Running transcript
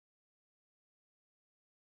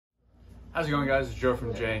How's it going, guys? It's Joe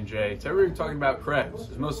from J&J. Today we're talking about crabs.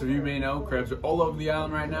 As most of you may know, crabs are all over the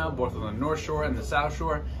island right now, both on the North Shore and the South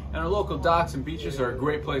Shore, and our local docks and beaches are a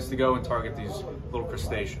great place to go and target these little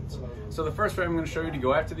crustaceans. So the first way I'm going to show you to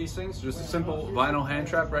go after these things is just a simple vinyl hand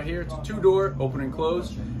trap right here. It's a two-door, open and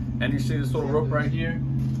close, and you see this little rope right here.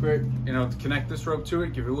 Great, to connect this rope to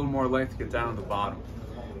it, give you a little more length to get down to the bottom.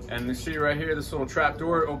 And you see right here, this little trap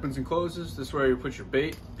door opens and closes. This is where you put your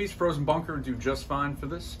bait. A piece of frozen bunker would do just fine for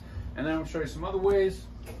this. And then I'll show you some other ways,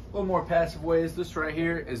 a little more passive ways. This right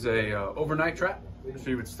here is a overnight trap. So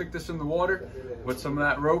you would stick this in the water with some of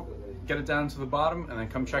that rope, get it down to the bottom, and then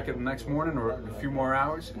come check it the next morning or a few more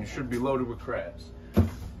hours, and you should be loaded with crabs.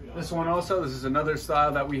 This one also, this is another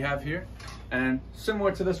style that we have here. And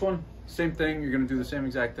similar to this one, same thing, you're gonna do the same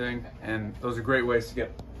exact thing, and those are great ways to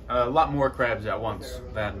get a lot more crabs at once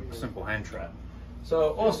than a simple hand trap.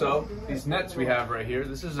 So also, these nets we have right here,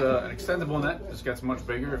 this is an extendable net. This gets much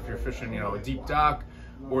bigger if you're fishing, a deep dock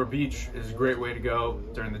or a beach is a great way to go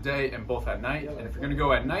during the day and both at night. And if you're gonna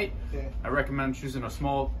go at night, I recommend choosing a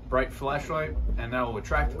small, bright flashlight, and that will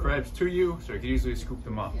attract the crabs to you so you can easily scoop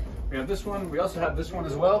them up. We have this one, we also have this one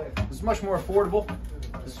as well. This is much more affordable.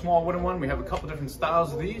 This small wooden one, we have a couple different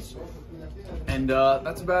styles of these. And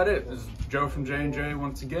that's about it. This is Joe from J&J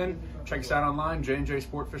once again. Check us out online,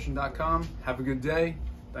 jnjsportfishing.com. Have a good day.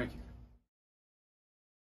 Thank you.